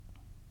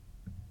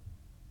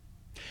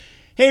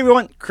Hey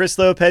everyone, Chris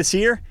Lopez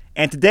here,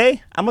 and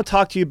today I'm going to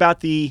talk to you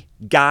about the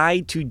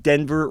Guide to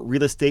Denver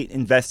Real Estate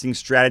Investing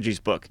Strategies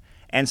book,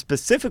 and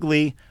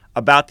specifically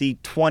about the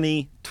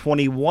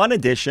 2021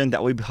 edition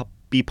that we'll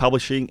be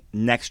publishing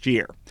next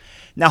year.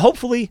 Now,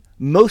 hopefully,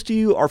 most of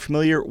you are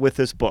familiar with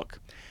this book.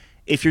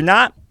 If you're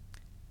not,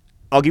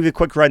 I'll give you a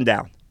quick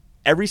rundown.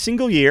 Every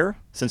single year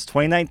since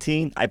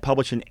 2019, I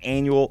publish an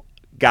annual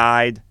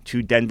Guide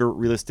to Denver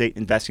Real Estate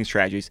Investing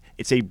Strategies.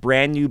 It's a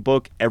brand new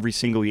book every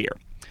single year.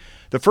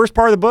 The first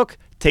part of the book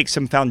takes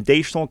some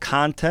foundational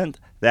content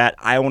that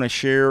I want to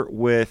share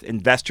with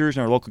investors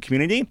in our local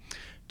community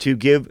to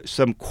give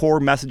some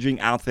core messaging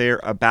out there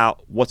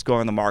about what's going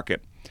on in the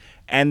market.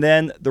 And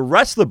then the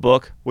rest of the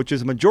book, which is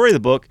the majority of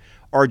the book,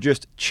 are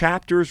just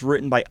chapters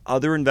written by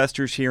other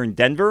investors here in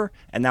Denver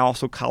and now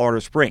also Colorado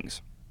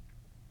Springs.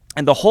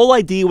 And the whole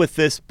idea with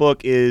this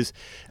book is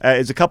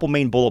a couple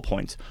main bullet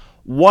points.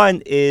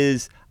 One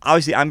is,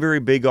 obviously, I'm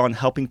very big on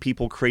helping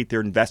people create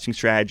their investing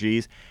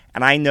strategies.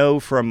 And I know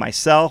from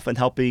myself and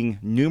helping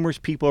numerous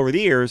people over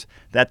the years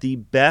that the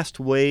best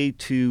way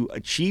to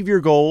achieve your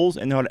goals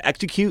and know how to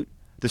execute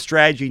the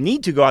strategy you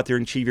need to go out there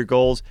and achieve your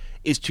goals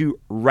is to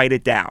write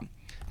it down.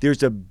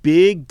 There's a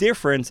big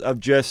difference of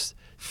just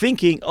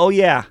thinking, oh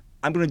yeah,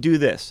 I'm going to do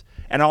this,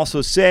 and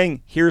also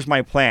saying, here's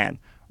my plan.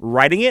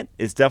 Writing it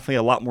is definitely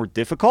a lot more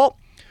difficult,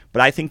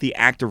 but I think the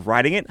act of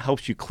writing it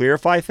helps you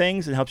clarify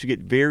things and helps you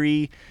get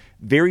very,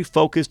 very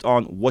focused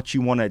on what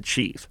you want to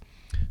achieve.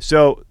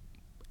 So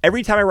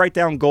every time I write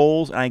down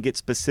goals and I get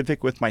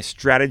specific with my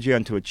strategy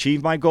on to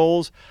achieve my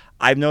goals,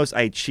 I've noticed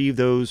I achieve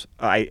those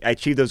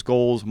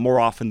goals more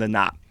often than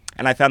not.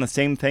 And I found the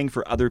same thing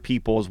for other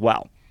people as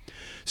well.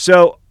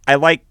 So I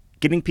like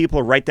getting people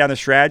to write down the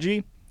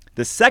strategy.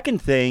 The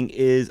second thing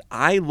is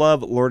I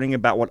love learning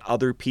about what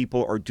other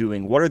people are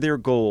doing. What are their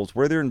goals?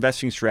 What are their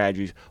investing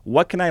strategies?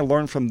 What can I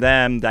learn from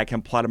them that I can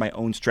apply to my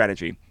own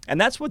strategy?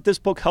 And that's what this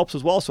book helps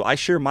as well. So I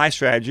share my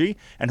strategy,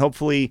 and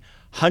hopefully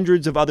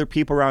hundreds of other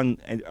people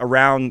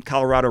around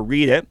Colorado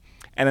read it.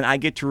 And then I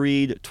get to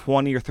read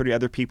 20 or 30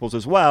 other people's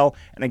as well.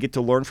 And I get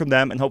to learn from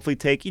them and hopefully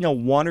take,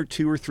 one or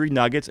two or three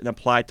nuggets and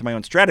apply it to my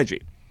own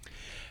strategy.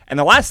 And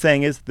the last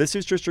thing is this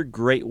is just a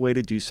great way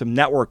to do some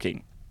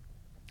networking.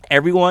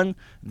 Everyone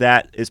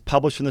that is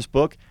published in this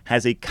book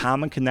has a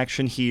common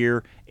connection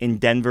here in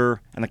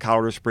Denver and the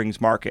Colorado Springs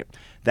market.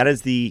 That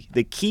is the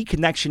key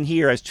connection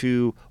here as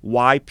to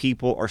why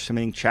people are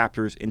submitting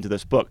chapters into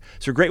this book.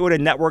 So a great way to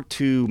network,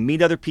 to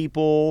meet other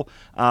people,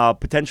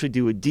 potentially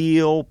do a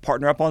deal,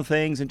 partner up on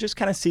things, and just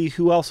kind of see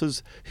who else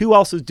is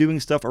doing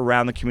stuff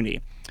around the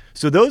community.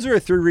 So those are the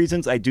three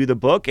reasons I do the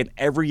book, and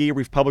every year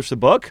we've published the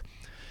book.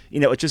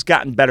 It's just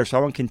gotten better, so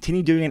I want to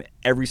continue doing it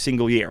every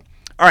single year.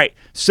 All right,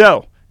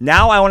 so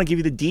now I want to give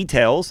you the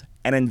details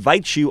and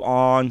invite you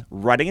on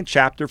writing a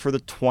chapter for the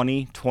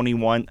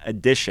 2021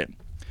 edition.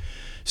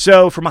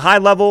 So from a high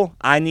level,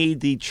 I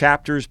need the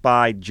chapters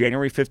by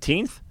January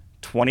 15th,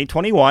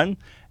 2021,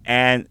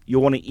 and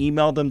you'll want to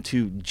email them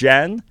to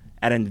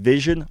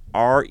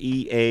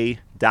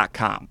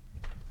jen@envisionrea.com.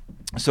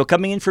 So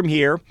coming in from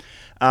here,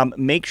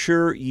 make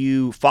sure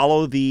you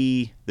follow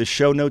the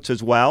show notes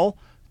as well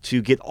to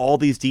get all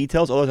these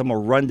details. Otherwise, I'm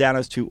going to run down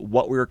as to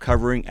what we're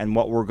covering and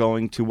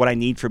what I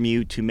need from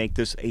you to make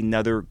this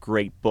another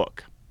great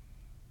book.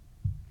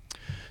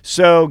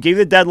 So, gave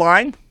you the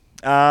deadline.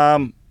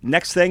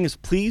 Next thing is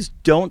please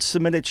don't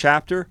submit a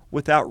chapter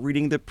without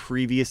reading the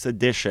previous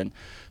edition.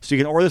 So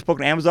you can order this book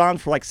on Amazon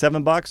for like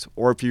 $7,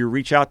 or if you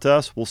reach out to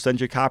us, we'll send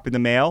you a copy in the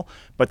mail.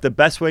 But the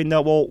best way to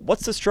know, well,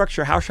 what's the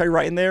structure? How should I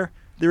write in there?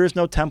 There is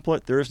no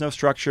template. There is no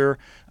structure.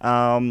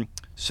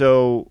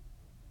 So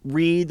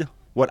read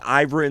what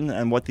I've written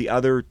and what the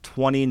other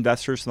 20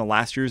 investors from the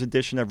last year's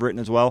edition have written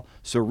as well.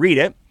 So read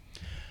it.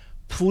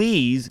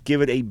 Please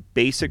give it a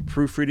basic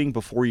proofreading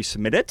before you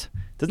submit it.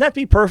 Doesn't have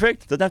to be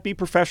perfect. Doesn't have to be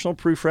professional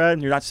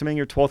proofread. You're not submitting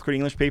your 12th grade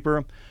English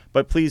paper,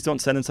 but please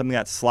don't send in something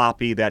that's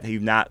sloppy that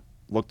you've not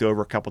looked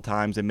over a couple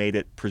times and made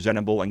it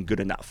presentable and good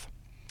enough.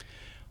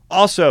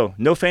 Also,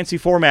 no fancy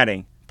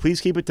formatting.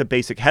 Please keep it to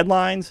basic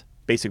headlines,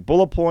 basic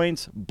bullet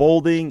points,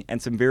 bolding,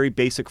 and some very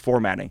basic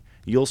formatting.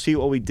 You'll see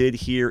what we did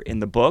here in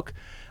the book.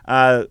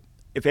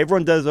 If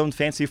everyone does their own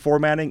fancy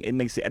formatting, it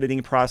makes the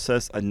editing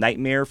process a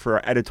nightmare for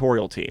our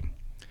editorial team.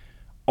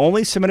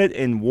 Only submit it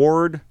in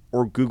Word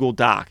or Google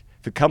Doc.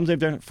 If it comes in a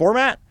different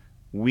format,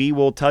 we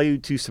will tell you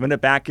to submit it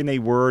back in a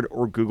Word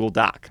or Google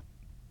Doc.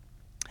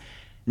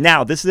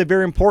 Now, this is a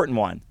very important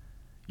one.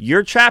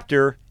 Your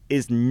chapter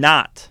is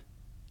not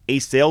a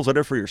sales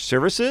letter for your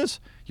services,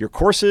 your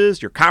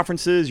courses, your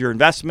conferences, your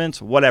investments,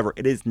 whatever.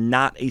 It is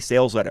not a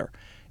sales letter.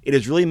 It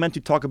is really meant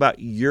to talk about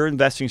your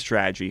investing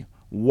strategy.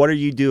 What are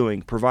you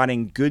doing?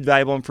 Providing good,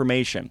 valuable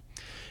information.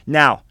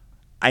 Now,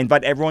 I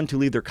invite everyone to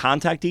leave their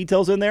contact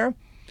details in there,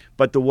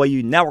 but the way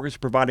you network is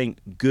providing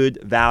good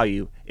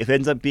value. If it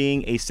ends up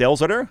being a sales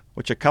letter,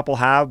 which a couple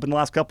have in the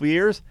last couple of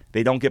years,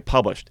 they don't get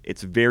published.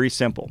 It's very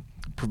simple.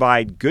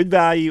 Provide good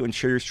value and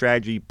share your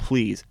strategy,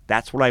 please.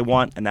 That's what I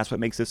want, and that's what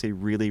makes this a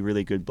really,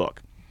 really good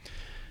book.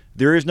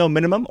 There is no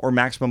minimum or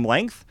maximum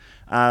length,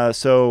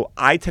 so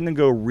I tend to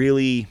go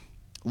really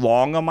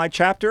long on my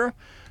chapter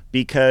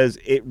because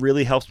it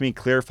really helps me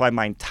clarify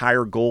my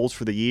entire goals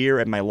for the year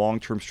and my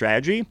long-term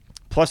strategy.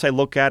 Plus, I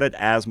look at it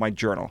as my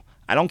journal.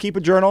 I don't keep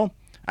a journal.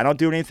 I don't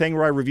do anything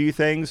where I review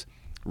things.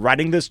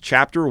 Writing this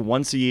chapter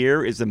once a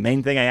year is the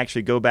main thing I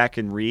actually go back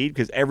and read,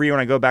 because every year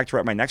when I go back to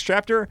write my next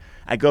chapter,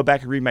 I go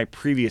back and read my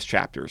previous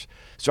chapters.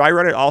 So I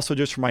write it also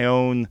just for my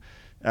own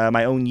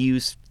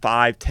use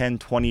 5, 10,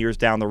 20 years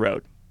down the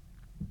road.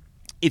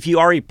 If you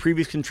are a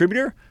previous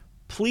contributor,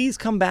 please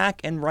come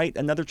back and write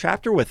another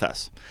chapter with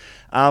us.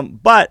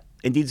 But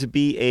it needs to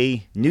be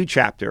a new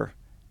chapter.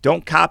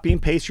 Don't copy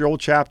and paste your old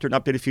chapter and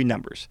update a few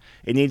numbers.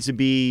 It needs to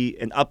be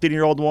an updating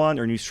your old one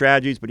or new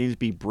strategies, but it needs to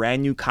be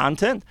brand new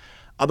content.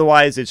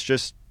 Otherwise, it's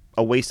just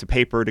a waste of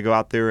paper to go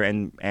out there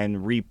and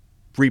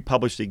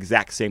republish the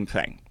exact same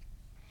thing.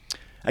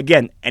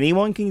 Again,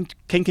 anyone can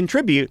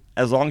contribute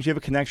as long as you have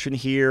a connection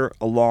here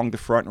along the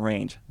Front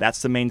Range.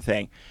 That's the main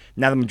thing.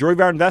 Now, the majority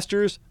of our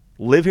investors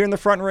live here in the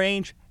Front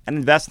Range and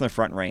invest in the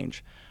Front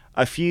Range.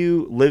 A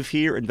few live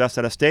here, invest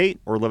out of state,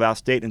 or live out of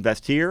state,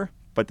 invest here.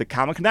 But the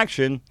common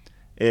connection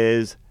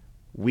is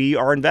we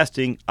are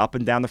investing up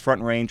and down the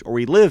Front Range, or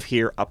we live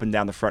here up and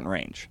down the Front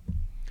Range.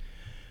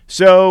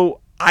 So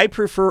I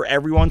prefer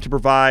everyone to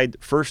provide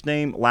first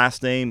name,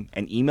 last name,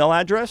 and email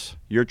address,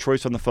 your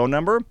choice on the phone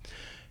number.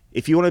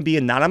 If you want to be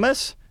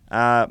anonymous,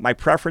 my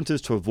preference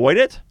is to avoid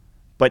it,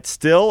 but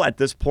still at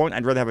this point,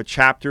 I'd rather have a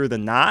chapter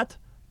than not,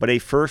 but a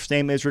first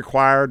name is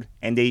required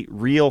and a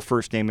real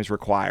first name is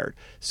required.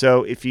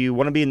 So if you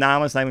want to be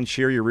anonymous, not even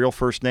share your real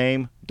first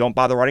name, don't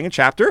bother writing a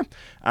chapter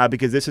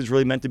because this is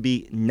really meant to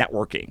be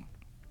networking.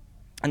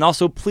 And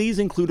also, please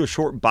include a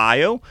short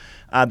bio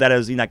that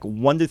is like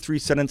 1 to 3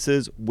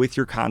 sentences with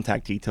your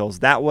contact details.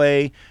 That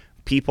way,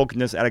 people can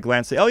just at a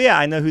glance say, oh yeah,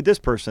 I know who this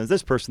person is,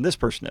 this person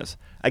is.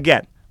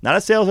 Again, not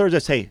a sales order,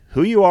 just say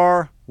who you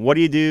are, what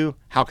do you do,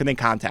 how can they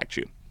contact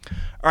you.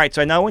 All right,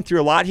 so I know I went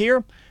through a lot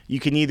here. You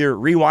can either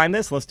rewind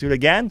this, let's do it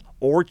again,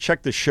 or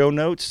check the show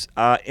notes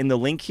in the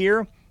link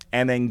here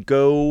and then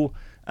go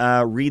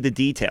read the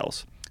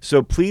details.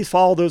 So please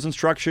follow those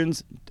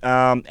instructions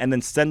and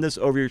then send this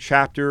over your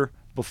chapter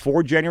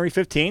before January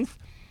 15th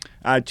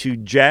to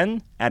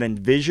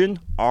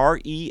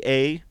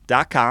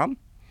jen@envisionrea.com,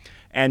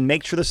 and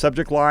make sure the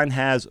subject line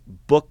has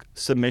book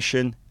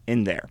submission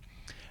in there.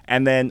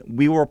 And then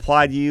we will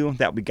reply to you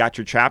that we got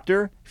your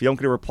chapter. If you don't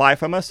get a reply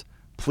from us,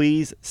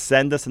 please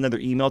send us another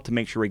email to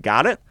make sure we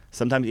got it.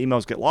 Sometimes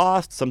emails get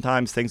lost.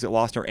 Sometimes things get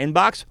lost in our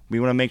inbox. We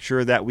want to make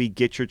sure that we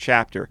get your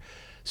chapter.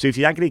 So if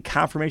you're not getting a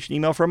confirmation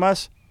email from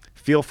us,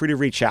 feel free to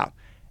reach out.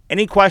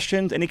 Any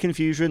questions, any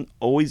confusion,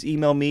 always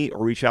email me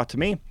or reach out to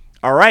me.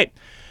 All right.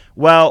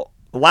 Well,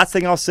 the last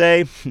thing I'll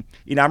say,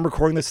 I'm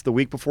recording this the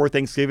week before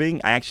Thanksgiving.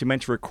 I actually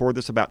meant to record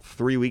this about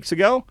 3 weeks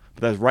ago,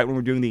 but that was right when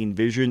we're doing the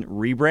Envision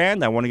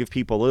rebrand. I want to give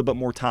people a little bit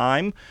more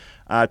time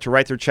to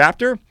write their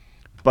chapter.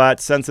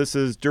 But since this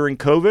is during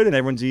COVID and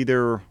everyone's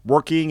either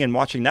working and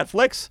watching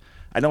Netflix,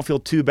 I don't feel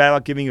too bad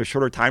about giving you a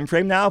shorter time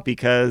frame now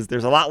because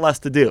there's a lot less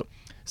to do.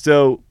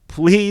 So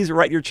please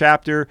write your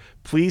chapter.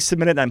 Please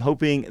submit it. I'm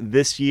hoping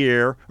this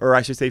year, or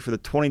I should say for the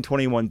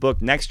 2021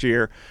 book next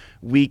year,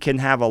 we can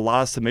have a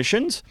lot of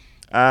submissions.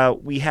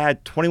 We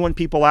had 21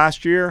 people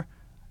last year.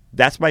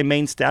 That's my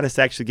main status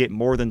to actually get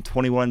more than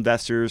 21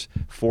 investors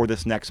for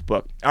this next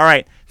book. All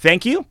right.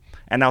 Thank you.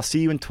 And I'll see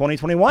you in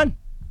 2021.